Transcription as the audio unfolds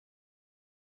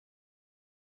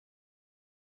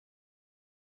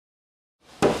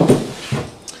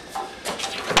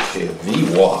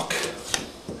the walk.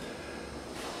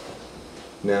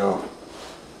 Now,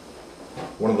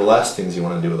 one of the last things you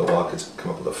want to do with a walk is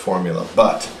come up with a formula,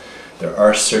 but there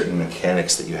are certain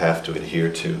mechanics that you have to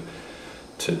adhere to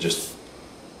just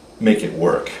make it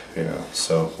work, you know.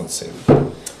 So let's see.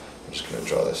 I'm just going to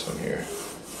draw this one here.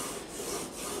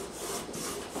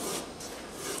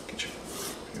 Get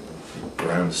your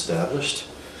ground established,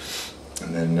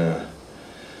 and then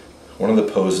one of the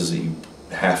poses that you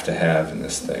have to have in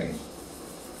this thing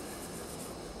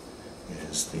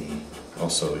is the.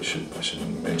 Also, I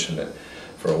should mention that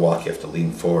for a walk you have to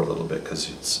lean forward a little bit because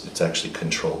it's actually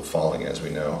controlled falling, as we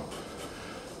know.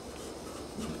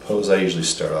 The pose I usually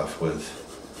start off with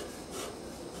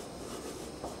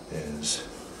is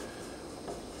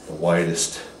the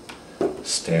widest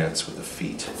stance with the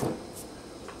feet.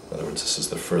 In other words, this is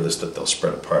the furthest that they'll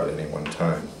spread apart at any one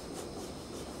time.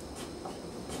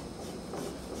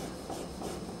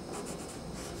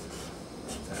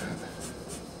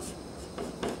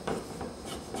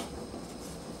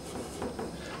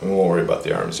 We won't worry about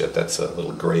the arms yet, that's a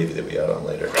little gravy that we add on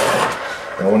later.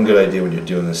 Now, one good idea when you're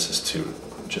doing this is to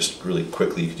just really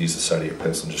quickly, you could use the side of your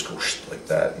pencil and just go like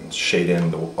that and shade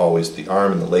in always the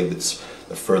arm and the leg that's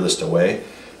the furthest away,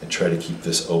 and try to keep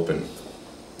this open,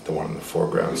 the one in the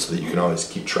foreground, so that you can always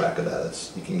keep track of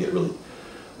that. You can get really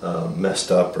messed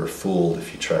up or fooled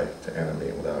if you try to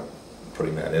animate without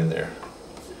putting that in there.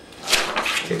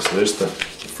 Okay, so there's the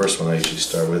first one I usually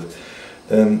start with.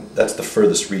 Then that's the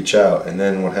furthest reach out, and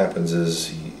then what happens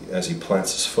is as he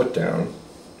plants his foot down,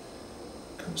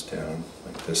 comes down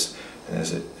like this, and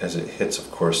as it hits, of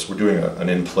course, we're doing an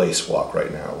in-place walk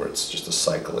right now where it's just a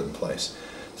cycle in place.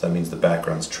 So that means the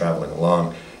background's traveling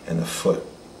along and the foot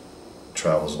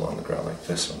travels along the ground like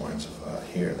this and winds up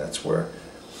here. That's where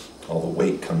all the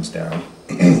weight comes down,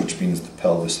 which means the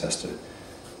pelvis has to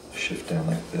shift down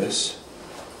like this.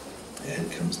 The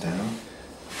head comes down.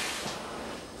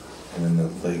 And then the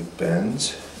leg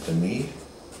bends, the knee.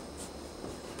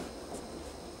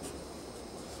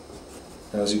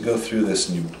 Now as you go through this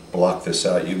and you block this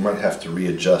out, you might have to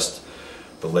readjust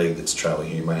the leg that's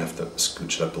traveling. You might have to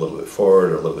scooch it up a little bit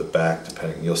forward or a little bit back,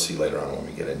 depending. You'll see later on when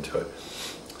we get into it.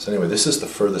 So anyway, this is the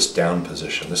furthest down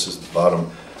position. This is the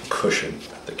bottom cushion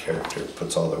that the character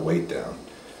puts all their weight down.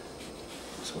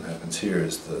 So what happens here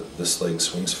is this leg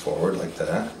swings forward like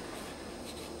that.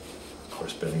 Of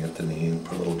course, bending at the knee, and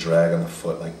put a little drag on the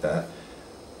foot like that,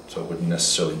 so it wouldn't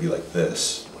necessarily be like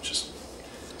this, which is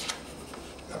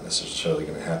not necessarily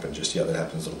going to happen just yet. That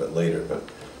happens a little bit later, but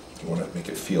you want to make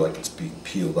it feel like it's being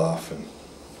peeled off and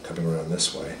coming around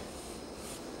this way.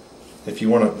 If you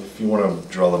want to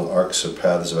draw little arcs or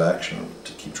paths of action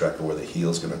to keep track of where the heel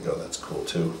is going to go, that's cool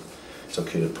too. It's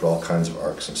okay to put all kinds of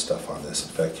arcs and stuff on this.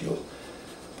 In fact, you'll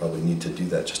probably need to do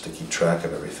that just to keep track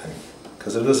of everything.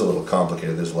 Because it is a little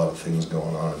complicated, there's a lot of things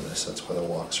going on in this, that's why the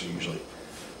walks are usually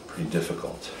pretty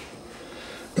difficult.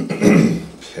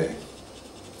 Okay.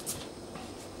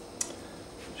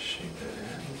 Shade that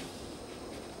in.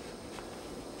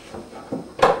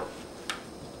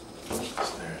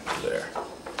 It's there.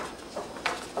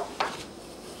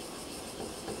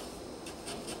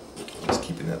 Just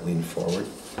keeping that lean forward.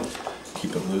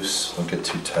 Keep it loose, don't get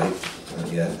too tight,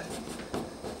 not yet.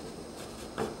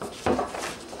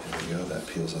 That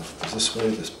peels off this way,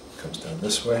 this comes down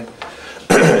this way.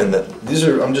 And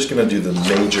I'm just going to do the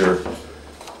major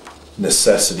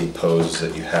necessity poses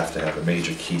that you have to have, the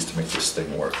major keys to make this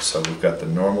thing work. So we've got the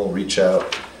normal reach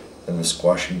out, and the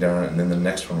squashing down, and then the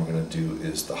next one we're going to do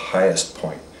is the highest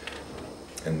point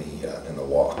in the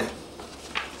walk.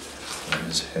 And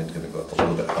his head's going to go up a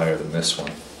little bit higher than this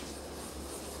one.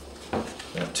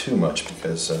 Not too much,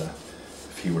 because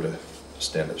if he were to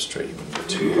stand up straight, he wouldn't go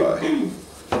too high.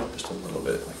 Just a little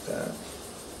bit like that.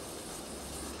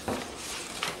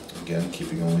 Again,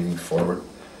 keeping him leaning forward,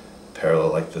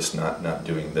 parallel like this, not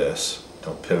doing this.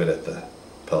 Don't pivot at the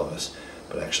pelvis,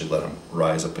 but actually let him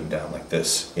rise up and down like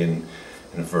this in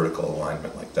a vertical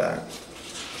alignment like that.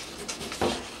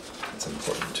 That's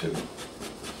important too.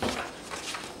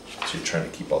 So you're trying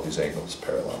to keep all these angles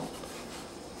parallel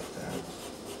like that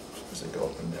as they go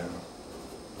up and down.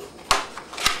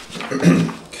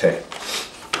 Okay.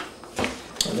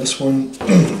 And this one,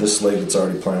 this leg that's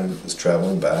already planted is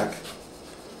traveling back.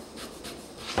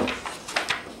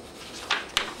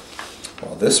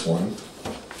 While this one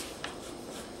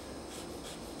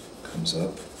comes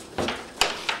up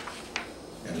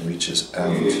and reaches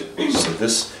out. So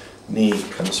this knee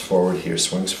comes forward here,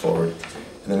 swings forward,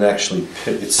 and then actually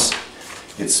it's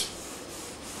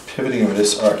pivoting over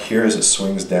this arc here as it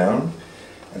swings down,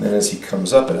 and then as he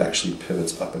comes up, it actually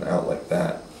pivots up and out like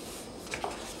that.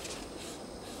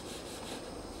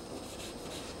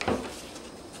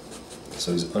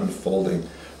 So he's unfolding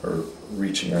or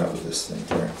reaching out with this thing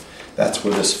here. That's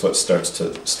where this foot starts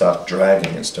to stop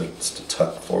dragging and starts to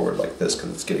tuck forward like this, because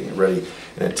it's getting ready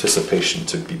in anticipation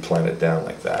to be planted down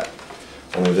like that.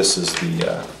 Only this is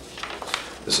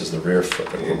the rear foot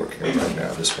that we're working on right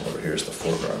now. This one over here is the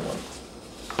foreground one.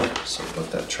 So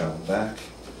let that travel back.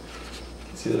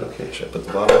 You see that okay? Should I put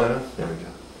the bottom line on? There we go.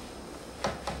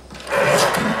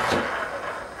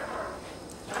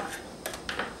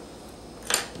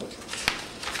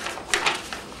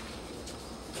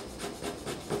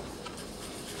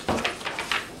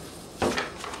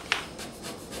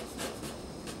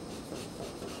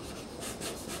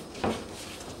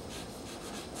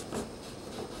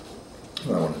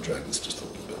 I want to drag this just a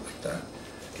little bit like that.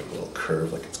 Give it a little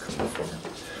curve like it's coming forward.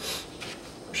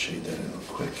 Shade that in real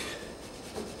quick.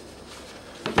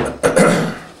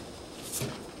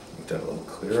 Make that a little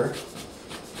clearer.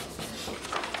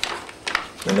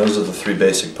 And those are the 3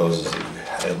 basic poses that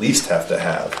you at least have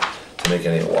to make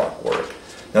any walk work.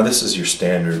 Now this is your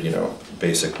standard,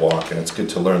 basic walk, and it's good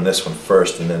to learn this one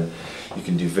first, and then you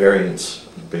can do variants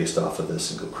based off of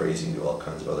this and go crazy and do all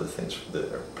kinds of other things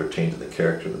that pertain to the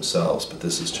character themselves. But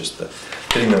this is just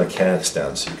getting the mechanics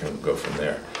down so you can go from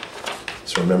there.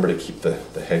 So remember to keep the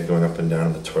head going up and down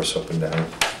and the torso up and down.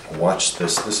 Watch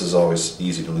this. This is always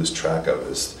easy to lose track of,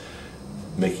 is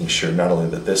making sure not only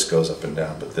that this goes up and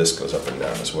down, but this goes up and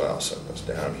down as well. So it goes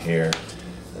down here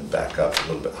and back up a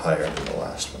little bit higher than the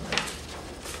last one. Right?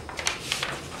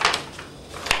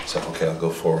 So, okay, I'll go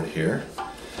forward here.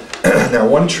 Now,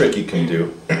 one trick you can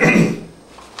do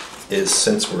is,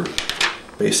 since we're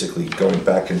basically going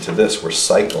back into this, we're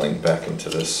cycling back into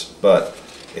this, but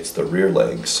it's the rear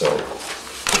leg. So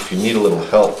if you need a little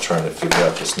help trying to figure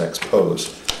out this next pose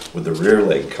with the rear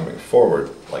leg coming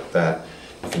forward like that,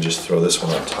 you can just throw this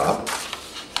one on top,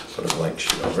 put a blank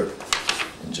sheet over it,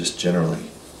 and just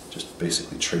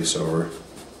basically trace over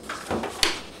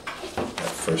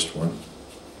that first one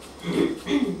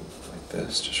like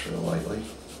this, just real lightly.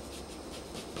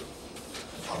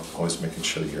 Always making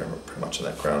sure you're pretty much in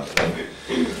that ground plane.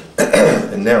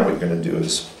 And now what you're going to do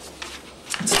is,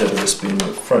 instead of this being in the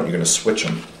front, you're going to switch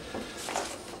them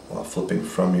while flipping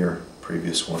from your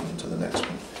previous one into the next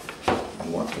one.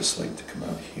 You want this leg to come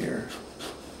out here,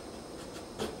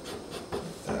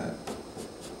 like that.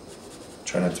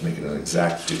 Try not to make it an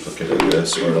exact duplicate of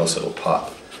this, or else it'll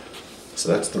pop. So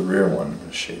that's the rear one. I'm going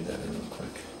to shade that in real quick.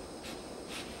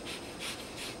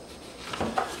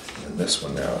 And this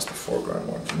one now is the foreground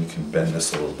one. And you can bend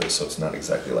this a little bit so it's not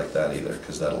exactly like that either,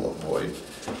 because that'll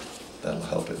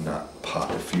help it not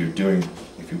pop. If you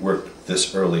work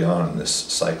this early on in this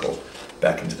cycle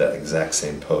back into that exact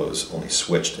same pose, only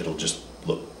switched, it'll just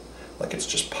look like it's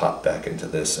just popped back into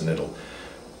this, and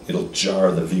it'll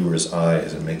jar the viewer's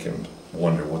eyes and make him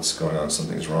wonder what's going on.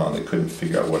 Something's wrong. They couldn't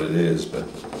figure out what it is, but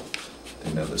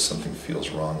they know that something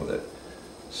feels wrong with it.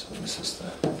 So this is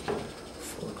the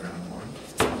foreground one.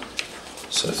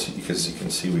 So because you can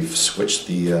see we've switched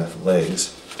the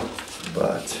legs,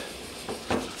 but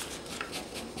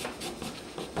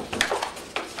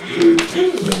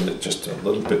made it just a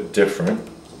little bit different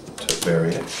to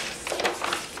vary it.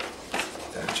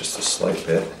 Just a slight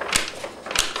bit.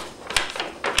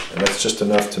 And that's just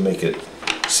enough to make it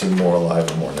seem more alive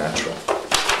and more natural.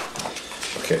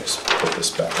 Okay, so put this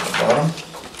back on the bottom.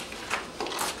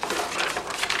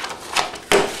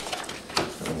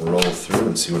 And roll through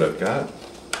and see what I've got.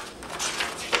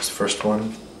 This first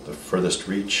one, the furthest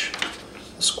reach,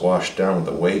 squash down with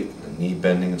the weight, the knee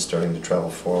bending and starting to travel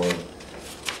forward.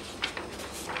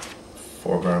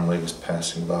 Foreground leg is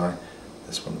passing by.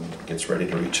 This one gets ready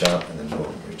to reach out, and then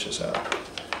boom, reaches out.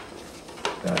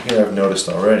 Now here I've noticed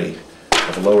already,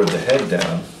 I've lowered the head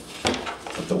down,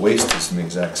 but the waist is in the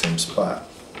exact same spot.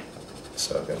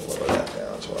 So I've got to lower that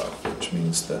down as well, which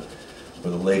means that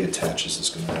where the leg attaches is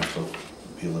going to have to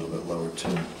be a little bit lower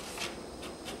too.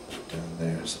 Down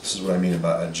there. So this is what I mean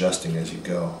about adjusting as you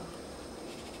go.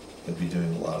 You'll be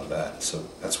doing a lot of that, so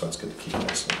that's why it's good to keep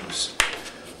nice and loose.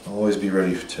 Always be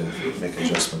ready to make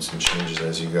adjustments and changes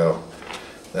as you go.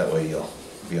 That way you'll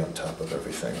be on top of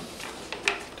everything.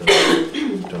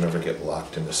 Don't ever get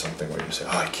locked into something where you say,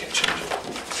 oh, I can't change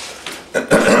it.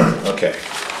 Okay.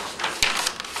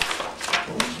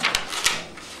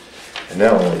 And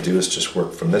now all I do is just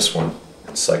work from this one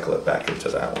and cycle it back into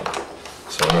that one.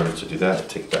 So in order to do that,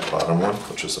 take that bottom one,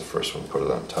 which was the first one, put it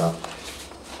on top.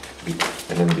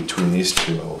 And in between these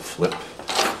two, I will flip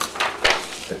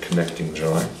the connecting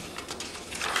join.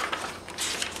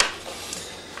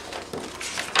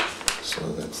 So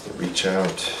that's the reach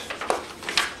out.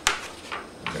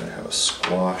 I'm going to have a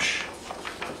squash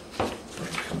where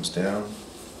it comes down.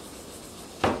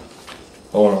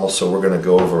 Oh, and also we're going to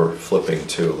go over flipping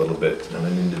too a little bit on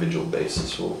an individual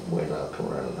basis. We'll Wayne and I'll come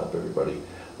around and help everybody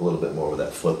a little bit more with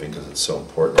that flipping because it's so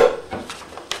important.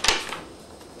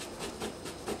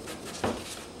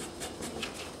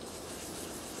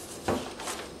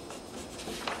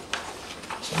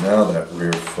 So now that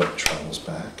rear foot travels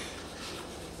back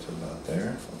to about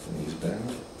there, let the knees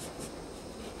bend.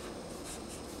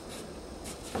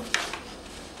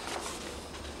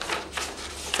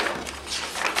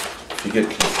 If you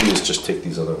get confused, just take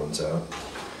these other ones out.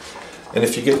 And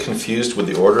if you get confused with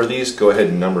the order of these, go ahead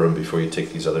and number them before you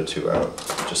take these other two out,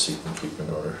 just so you can keep them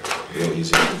in order. Real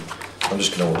easy. I'm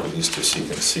just going to work with these two so you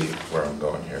can see where I'm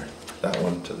going here. That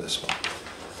one to this one.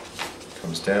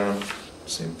 Comes down,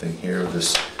 same thing here.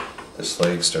 This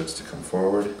leg starts to come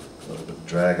forward, a little bit of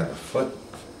drag on the foot.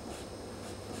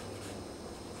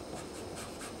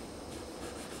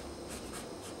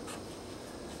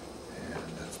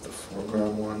 And that's the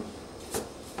foreground one.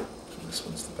 This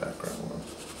one's the background one.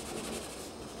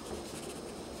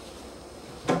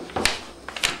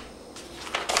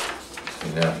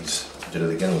 See, now he's did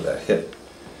it again with that hip.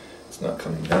 It's not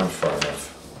coming down far enough.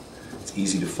 It's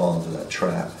easy to fall into that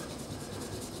trap.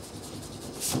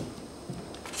 So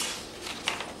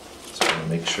I'm going to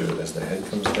make sure that as the head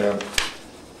comes down,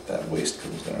 that waist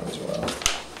comes down as well.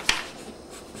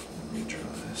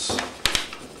 Redraw this.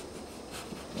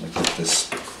 I'm going to get this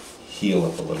heel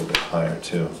up a little bit higher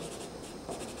too.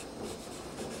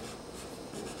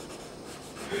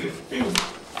 There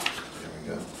we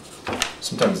go.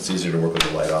 Sometimes it's easier to work with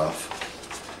the light off.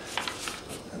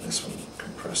 And this one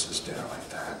compresses down like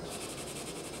that.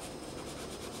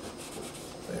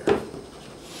 There.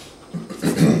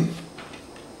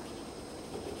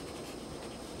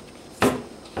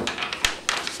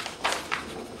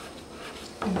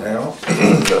 Now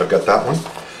that I've got that one,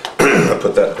 I'll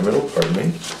put that in the middle, pardon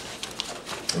me.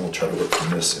 And we'll try to work from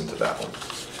this into that one,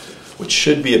 which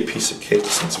should be a piece of cake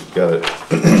since we've got it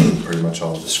pretty much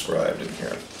all described in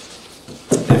here.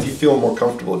 And if you feel more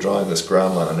comfortable drawing this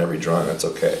ground line on every drawing, that's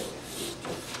okay.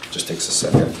 It just takes a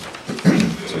second.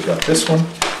 So we've got this one,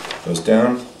 goes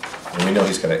down, and we know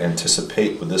he's got to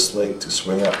anticipate with this leg to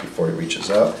swing up before he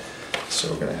reaches out. So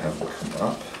we're going to have him come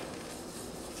up.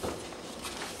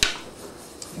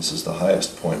 This is the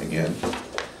highest point again.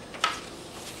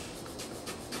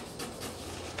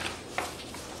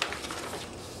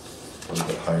 A little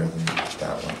bit higher than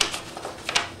that one.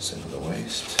 Same with the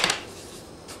waist.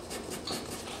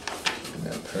 Keeping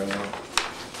that parallel.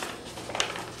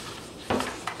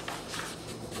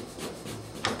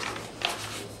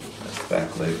 That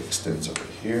back leg extends over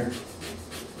here.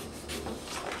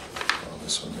 While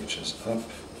this one reaches up.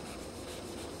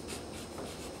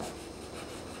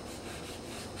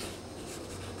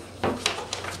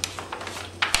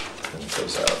 And it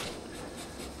goes out.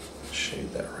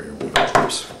 Shade that rear wing.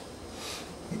 Oops.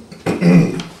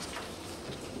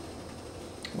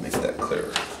 Make that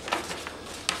clearer.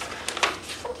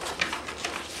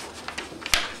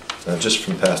 Now just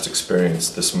from past experience,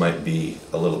 this might be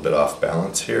a little bit off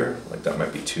balance here. Like that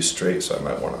might be too straight, so I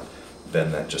might want to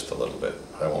bend that just a little bit.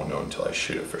 I won't know until I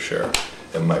shoot it for sure.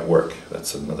 It might work.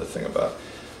 That's another thing about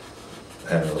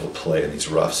having a little play in these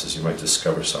roughs, is you might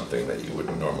discover something that you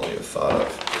wouldn't normally have thought of.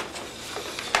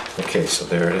 Okay, so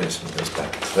there it is. It goes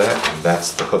back to that, and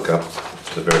that's the hookup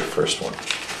to the very first one.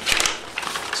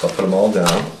 So I'll put them all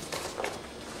down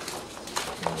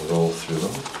and roll through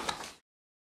them.